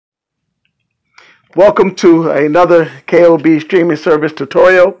Welcome to another KOB streaming service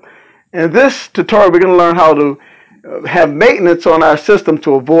tutorial. In this tutorial, we're going to learn how to have maintenance on our system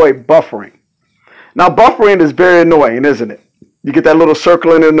to avoid buffering. Now, buffering is very annoying, isn't it? You get that little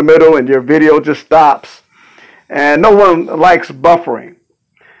circling in the middle and your video just stops. And no one likes buffering.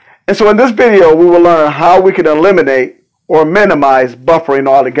 And so in this video, we will learn how we can eliminate or minimize buffering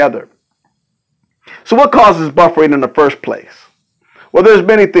altogether. So what causes buffering in the first place? Well, there's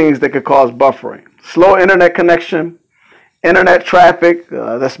many things that could cause buffering. Slow internet connection, internet traffic,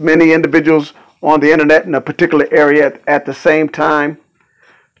 that's many individuals on the internet in a particular area at the same time,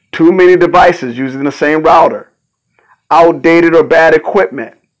 too many devices using the same router, outdated or bad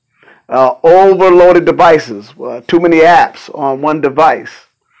equipment, overloaded devices, too many apps on one device,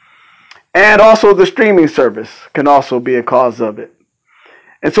 and also the streaming service can also be a cause of it.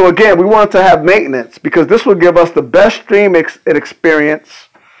 And so again, we want to have maintenance because this will give us the best stream experience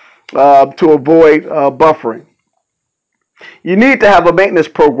to avoid buffering. You need to have a maintenance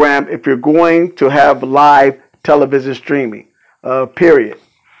program if you're going to have live television streaming, period.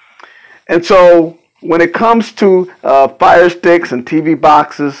 And so when it comes to Fire Sticks and TV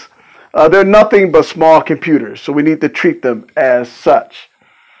boxes, they're nothing but small computers, so we need to treat them as such.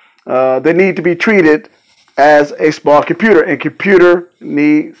 They need to be treated as a small computer, and computer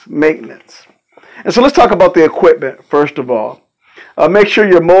needs maintenance. And so let's talk about the equipment first of all. Make sure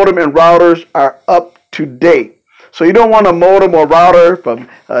your modem and routers are up to date. So you don't want a modem or router from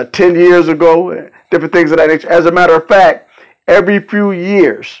 10 years ago, different things of that nature. As a matter of fact, every few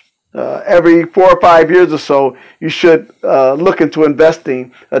years, every 4 or 5 years or so, you should look into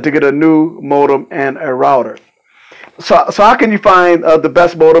investing to get a new modem and a router. So how can you find the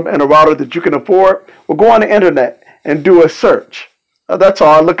best modem and a router that you can afford? Well, go on the internet and do a search. That's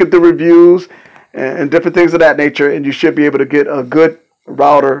all. Look at the reviews and different things of that nature, and you should be able to get a good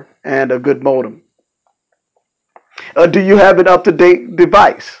router and a good modem. Do you have an up-to-date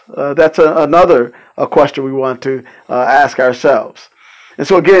device? That's another question we want to ask ourselves. And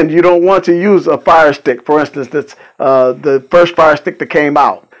so again, you don't want to use a Fire Stick, for instance, that's the first Fire Stick that came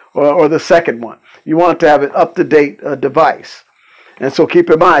out, or the second one. You want to have an up-to-date device. And so keep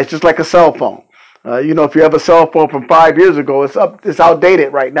in mind, it's just like a cell phone. If you have a cell phone from 5 years ago, it's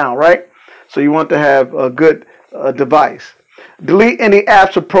outdated right now, right? So you want to have a good device. Delete any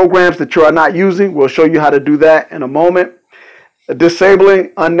apps or programs that you are not using. We'll show you how to do that in a moment.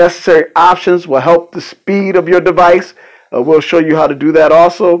 Disabling unnecessary options will help the speed of your device. We'll show you how to do that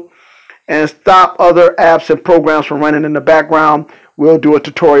also. And stop other apps and programs from running in the background. We'll do a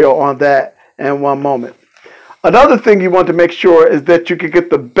tutorial on that in one moment. Another thing you want to make sure is that you can get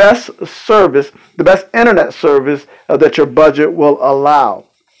the best service, the best internet service that your budget will allow.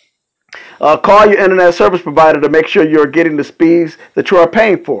 Call your internet service provider to make sure you're getting the speeds that you are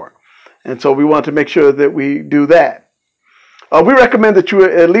paying for. And so we want to make sure that we do that. We recommend that you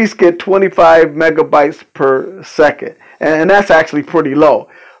at least get 25 megabytes per second. And that's actually pretty low.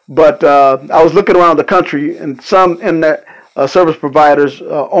 But I was looking around the country, and some internet service providers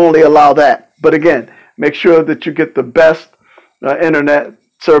only allow that. But again, make sure that you get the best internet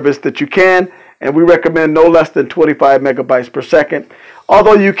service that you can. And we recommend no less than 25 megabytes per second.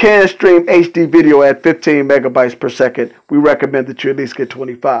 Although you can stream HD video at 15 megabytes per second, we recommend that you at least get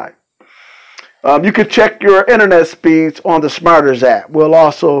 25. You can check your internet speeds on the Smarters app. We'll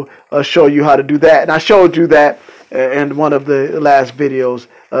also show you how to do that. And I showed you that in one of the last videos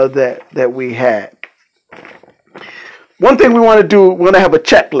that we had. One thing we want to do, we want to have a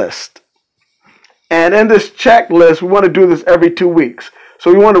checklist. And in this checklist, we want to do this every 2 weeks.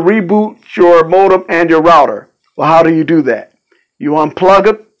 So we want to reboot your modem and your router. Well, how do you do that? You unplug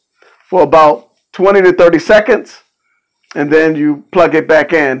it for about 20 to 30 seconds, and then you plug it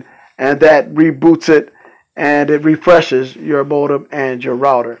back in, and that reboots it, and it refreshes your modem and your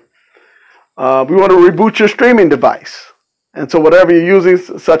router. We want to reboot your streaming device. And so whatever you're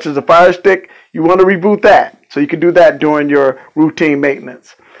using, such as a Fire Stick, you want to reboot that. So you can do that during your routine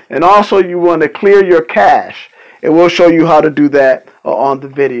maintenance. And also you want to clear your cache. And we'll show you how to do that on the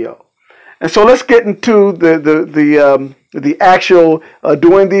video. And so let's get into the actual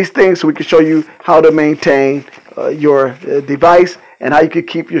doing these things so we can show you how to maintain your device and how you can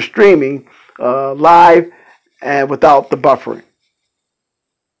keep your streaming live and without the buffering.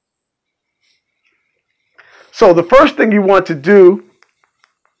 So the first thing you want to do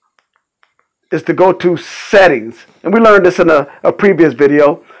is to go to settings. And we learned this in a previous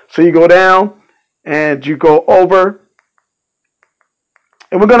video. So you go down and you go over,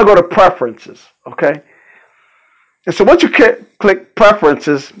 and we're going to go to preferences, okay? And so once you click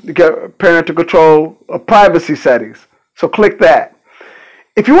preferences, you get parental control or privacy settings. So click that.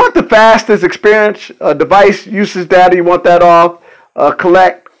 If you want the fastest experience, device usage data, you want that off.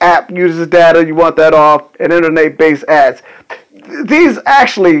 Collect app uses data, you want that off. And internet-based ads. These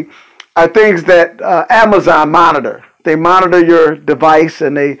actually are things that Amazon monitor. They monitor your device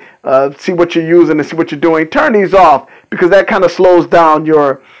and they see what you're using and see what you're doing. Turn these off because that kind of slows down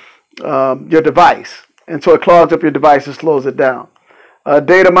your device. And so it clogs up your device and slows it down.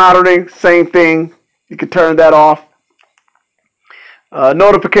 Data monitoring, same thing. You can turn that off.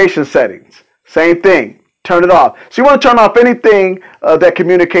 Notification settings, same thing. Turn it off. So you want to turn off anything that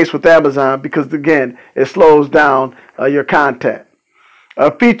communicates with Amazon because, again, it slows down your content.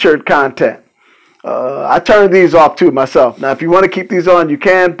 Featured content. I turn these off too myself. Now, if you want to keep these on, you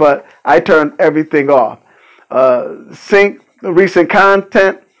can, but I turn everything off. Sync recent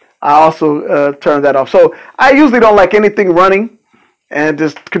content. I also turn that off. So I usually don't like anything running and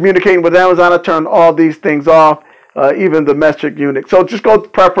just communicating with Amazon. I turn all these things off, even the metric unit. So just go to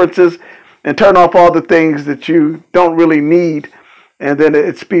preferences and turn off all the things that you don't really need, and then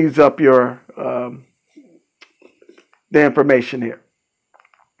it speeds up your the information here.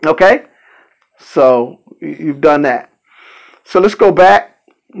 Okay, so you've done that. So let's go back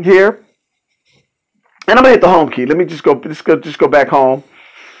here, and I'm gonna hit the home key. Let me just go back home.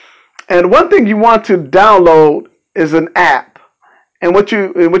 And one thing you want to download is an app. And what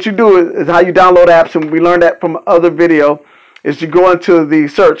you do is how you download apps, and we learned that from other video, is you go into the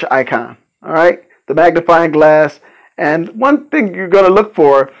search icon, all right, the magnifying glass, and one thing you're going to look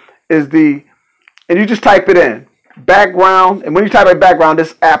for is and you just type it in, background, and when you type in background,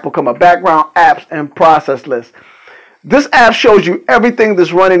 this app will come up, background apps and process list. This app shows you everything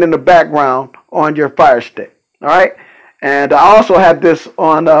that's running in the background on your Fire Stick, all right, and I also have this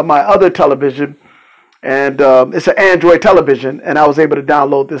on my other television. And it's an Android television, and I was able to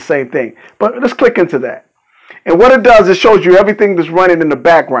download this same thing. But let's click into that. And what it does, it shows you everything that's running in the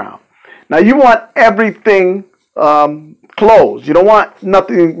background. Now, you want everything closed. You don't want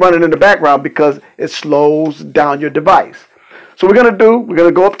nothing running in the background because it slows down your device. So we're going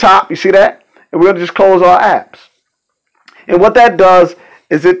to go up top. You see that? And we're going to just close our apps. And what that does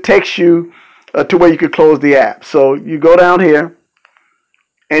is it takes you to where you can close the app. So you go down here,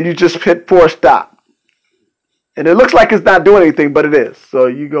 and you just hit force stop. And it looks like it's not doing anything, but it is. So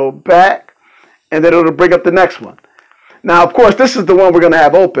you go back, and then it'll bring up the next one. Now, of course, this is the one we're going to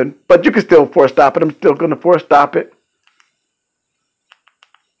have open, but you can still force stop it. I'm still going to force stop it.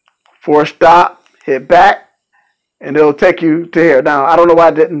 Force stop, hit back, and it'll take you to here. Now, I don't know why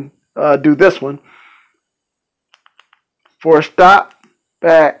I didn't do this one. Force stop,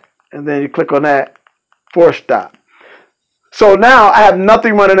 back, and then you click on that, force stop. So now I have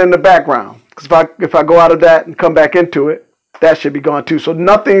nothing running in the background. Because if I go out of that and come back into it, that should be gone too. So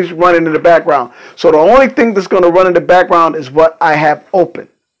nothing's running in the background. So the only thing that's going to run in the background is what I have open.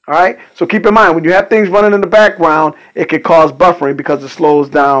 All right? So keep in mind, when you have things running in the background, it can cause buffering because it slows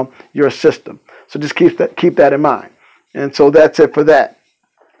down your system. So just keep that in mind. And so that's it for that.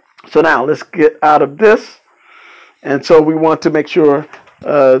 So now let's get out of this. And so we want to make sure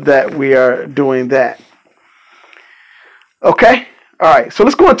that we are doing that. Okay? All right, so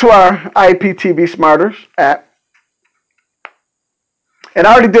let's go into our IPTV Smarters app. And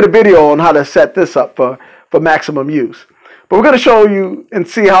I already did a video on how to set this up for maximum use. But we're going to show you and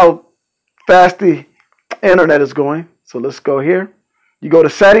see how fast the internet is going. So let's go here. You go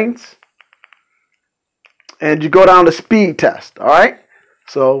to settings. And you go down to speed test, all right?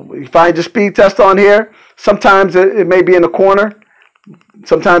 So you find your speed test on here. Sometimes it may be in the corner.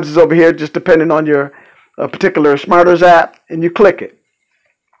 Sometimes it's over here, just depending on your particular Smarters app, and you click it.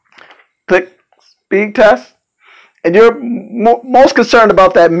 Click speed test, and you're most concerned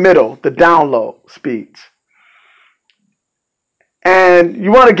about that middle, the download speeds. And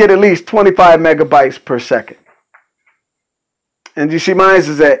you want to get at least 25 megabytes per second. And you see mine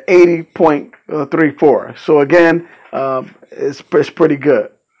is at 80.34. So again, it's pretty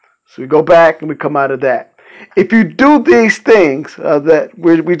good. So we go back and we come out of that. If you do these things that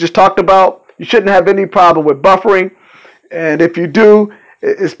we just talked about, you shouldn't have any problem with buffering. And if you do,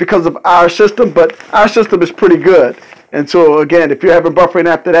 it's because of our system, but our system is pretty good. And so again, if you're having buffering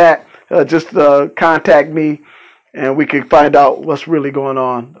after that, just contact me and we can find out what's really going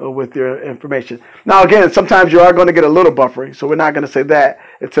on with your information. Now again, sometimes you are going to get a little buffering, so we're not going to say that.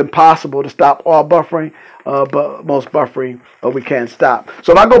 It's impossible to stop all buffering, but most buffering we can stop.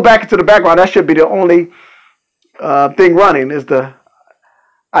 So if I go back into the background, that should be the only thing running is the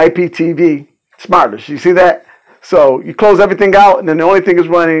IPTV Smarters. You see that? So you close everything out, and then the only thing is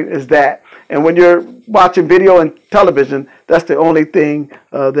running is that. And when you're watching video and television, that's the only thing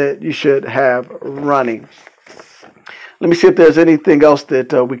that you should have running. Let me see if there's anything else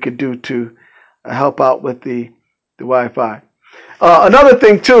that we could do to help out with the Wi-Fi. Another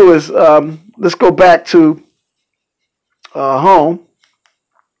thing too is, let's go back to home.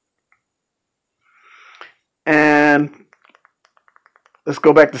 And let's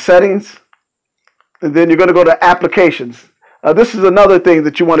go back to settings. And then you're going to go to applications. This is another thing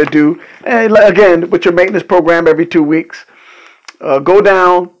that you want to do. And again, with your maintenance program every 2 weeks, go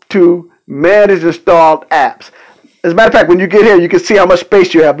down to manage installed apps. As a matter of fact, when you get here, you can see how much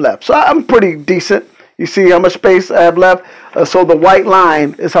space you have left. So I'm pretty decent. You see how much space I have left? So the white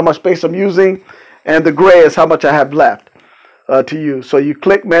line is how much space I'm using, and the gray is how much I have left to use. So you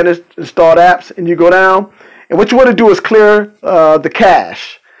click manage installed apps, and you go down. And what you want to do is clear the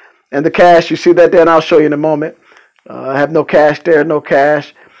cache. And the cache, you see that there, and I'll show you in a moment. I have no cache there, no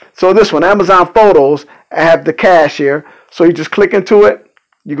cache. So this one, Amazon Photos, I have the cache here. So you just click into it.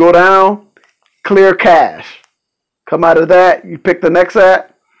 You go down, clear cache. Come out of that, you pick the next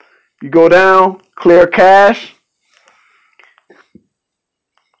app. You go down, clear cache.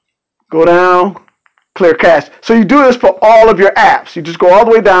 Go down, clear cache. So you do this for all of your apps. You just go all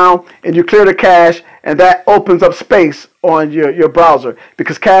the way down and you clear the cache, and that opens up space on your browser,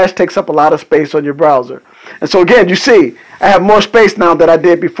 because cache takes up a lot of space on your browser. And so again, you see, I have more space now than I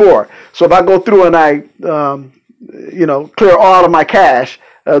did before. So if I go through and I clear all of my cache,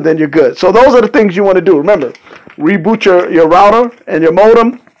 then you're good. So those are the things you want to do. Remember, reboot your router and your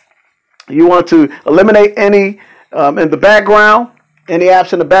modem. You want to eliminate any in the background, any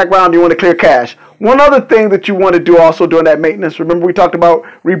apps in the background. You want to clear cache. One other thing that you want to do also during that maintenance, remember we talked about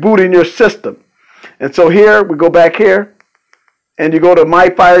rebooting your system. And so here, we go back here, and you go to My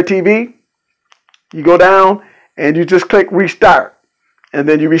Fire TV. You go down, and you just click restart. And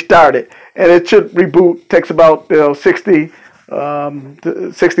then you restart it. And it should reboot. Takes about 60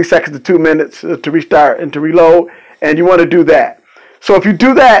 seconds to 2 minutes to restart and to reload. And you want to do that. So if you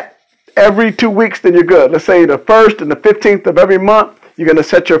do that every 2 weeks, then you're good. Let's say the 1st and the 15th of every month, you're going to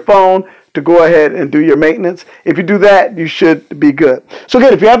set your phone to go ahead and do your maintenance. If you do that, you should be good. So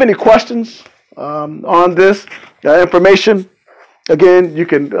again, if you have any questions on this information, again, you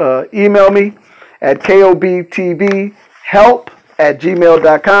can email me at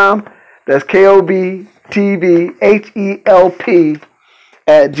kobtvhelp@gmail.com. That's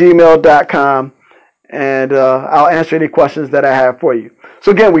kobtvhelp@gmail.com. And I'll answer any questions that I have for you.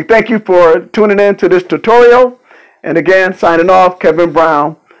 So again, we thank you for tuning in to this tutorial. And again, signing off, Kevin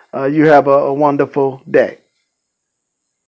Brown. You have a wonderful day.